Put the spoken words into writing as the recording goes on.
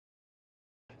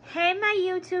Hey my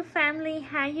YouTube family,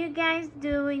 how you guys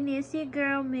doing? It's your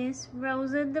girl Miss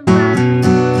Rosa Divine.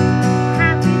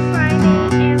 Happy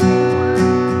Friday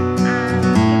everyone.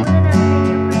 With another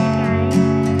video for you guys.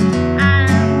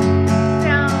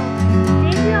 So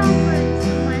thank you all for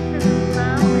so much for the love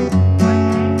and support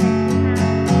guys that you have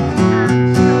shown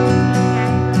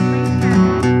me guys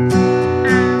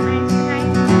on my channel. As you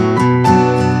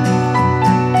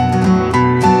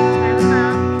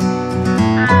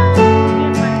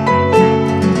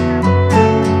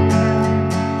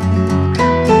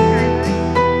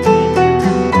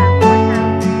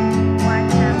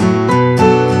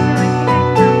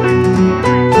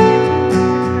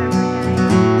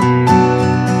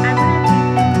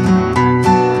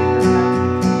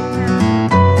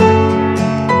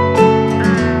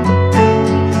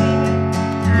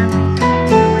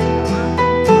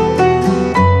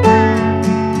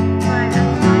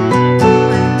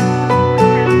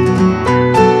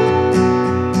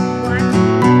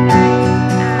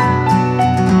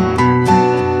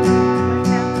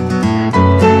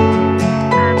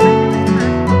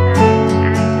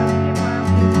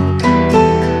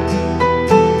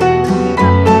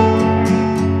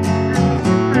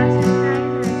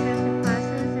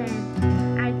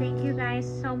guys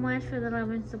know, so much for the love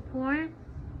and support.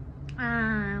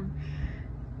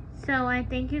 So I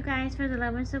thank you guys for the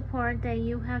love and support that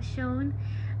you have shown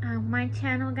my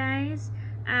channel, guys.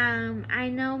 I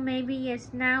know maybe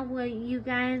it's not what you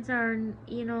guys are,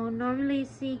 normally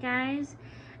see, guys.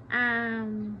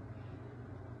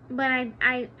 But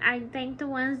I thank the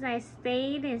ones that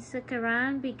stayed and stuck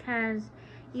around, because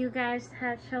you guys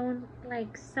have shown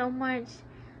like so much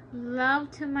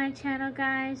love to my channel,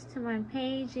 guys, to my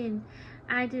page, and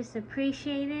I just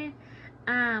appreciate it.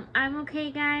 I'm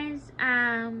okay, guys.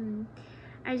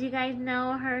 As you guys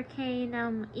know, Hurricane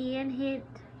Ian hit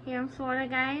here in Florida,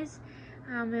 guys.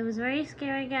 It was very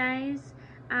scary, guys.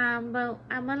 But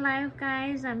I'm alive,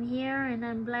 guys. I'm here and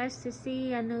I'm blessed to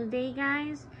see a new day,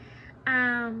 guys.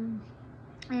 And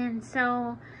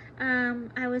so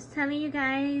I was telling you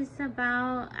guys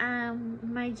about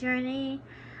my journey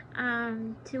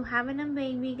to having a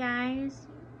baby, guys.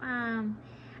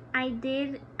 I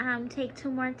did take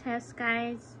 2 more tests,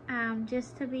 guys,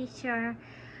 just to be sure,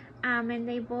 and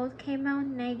they both came out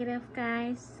negative,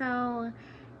 guys. So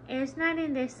it's not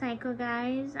in this cycle,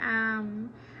 guys. I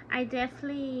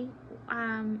definitely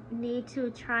need to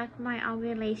track my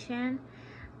ovulation,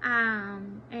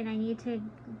 and I need to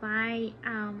buy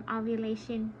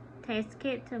ovulation test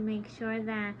kit to make sure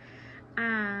that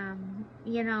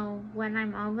when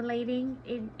I'm ovulating,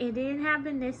 it didn't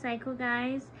happen this cycle,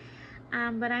 guys.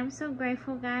 But I'm so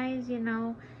grateful, guys.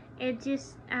 It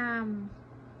just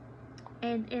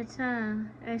it's a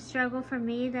struggle for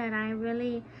me that I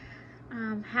really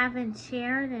haven't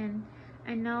shared. And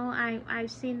I know I've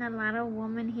seen a lot of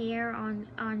women here on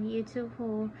YouTube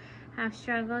who have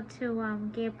struggled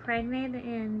to get pregnant,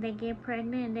 and they get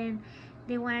pregnant and then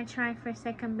they want to try for a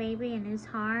second baby, and it's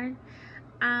hard.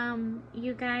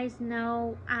 You guys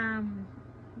know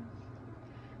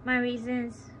my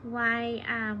reasons why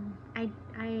I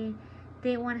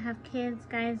didn't want to have kids,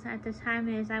 guys, at the time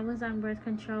is I was on birth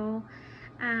control.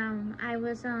 I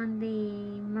was on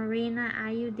the Mirena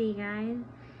IUD, guys,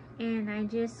 and I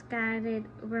just got it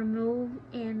removed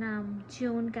in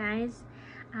June, guys.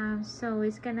 So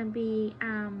it's gonna be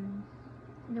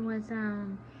it was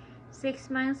 6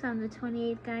 months on the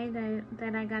 28th, guys,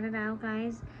 that I got it out,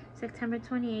 guys. September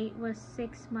 28th was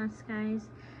 6 months, guys,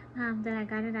 that I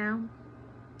got it out.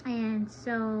 And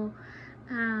so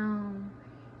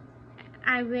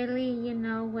I really,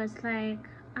 was like,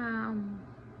 I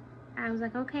was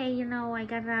like, okay, I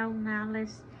got it out now.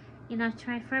 Let's,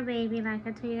 try for a baby. Like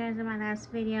I told you guys in my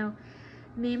last video,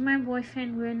 me and my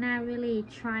boyfriend, we're not really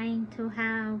trying to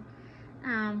have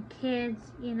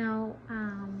kids.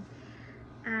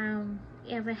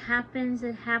 If it happens,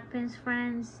 it happens,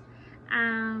 friends.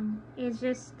 It's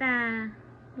just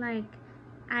like,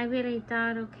 I really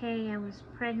thought, okay, I was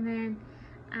pregnant,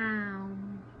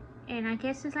 and I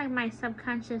guess it's like my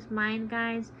subconscious mind,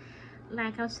 guys.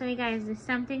 Like I was telling you guys, if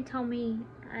something told me,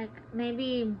 like,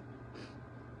 maybe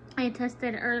I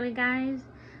tested early, guys,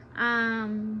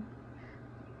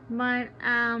 but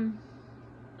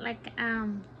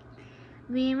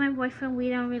me and my boyfriend, we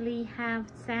don't really have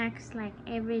sex like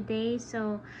every day,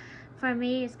 so for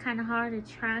me it's kind of hard to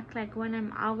track like when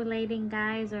I'm ovulating,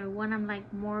 guys, or when I'm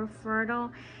like more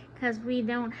fertile, because we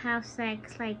don't have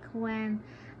sex like when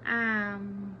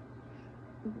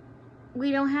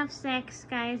we don't have sex,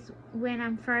 guys, when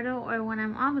I'm fertile or when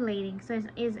I'm ovulating. So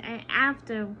it's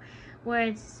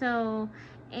afterwards. So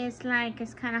it's like,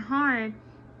 it's kind of hard.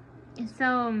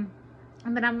 So,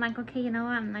 but I'm like, okay, you know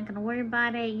what? I'm not gonna worry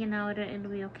about it. You know, it'll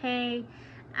be okay.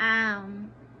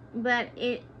 But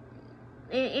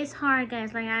it's hard,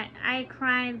 guys. Like I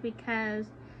cried because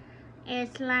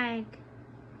it's like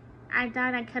I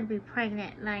thought I could be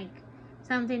pregnant. Like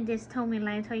something just told me,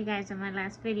 like I told you guys in my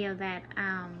last video, that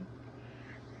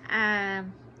uh,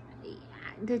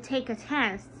 to take a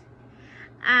test.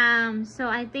 So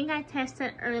I think I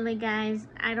tested early, guys.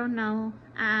 I don't know.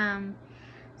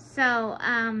 So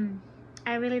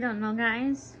I really don't know,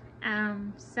 guys.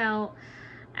 So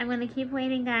I'm gonna keep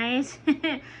waiting, guys.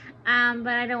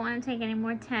 But I don't want to take any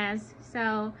more tests.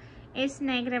 So it's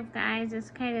negative, guys. It's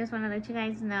okay. I just want to let you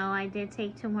guys know I did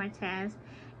take 2 more tests,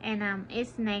 and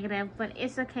it's negative, but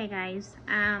it's okay, guys.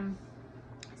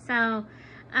 So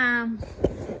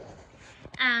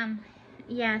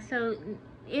yeah. So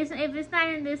if it's not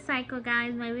in this cycle,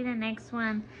 guys, maybe the next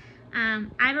one.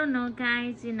 I don't know,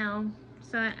 guys. You know.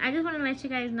 So I just want to let you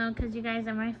guys know, because you guys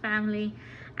are my family.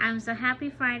 So happy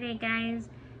Friday, guys.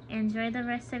 Enjoy the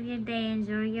rest of your day.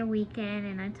 Enjoy your weekend.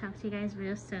 And I'll talk to you guys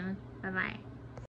real soon. Bye-bye.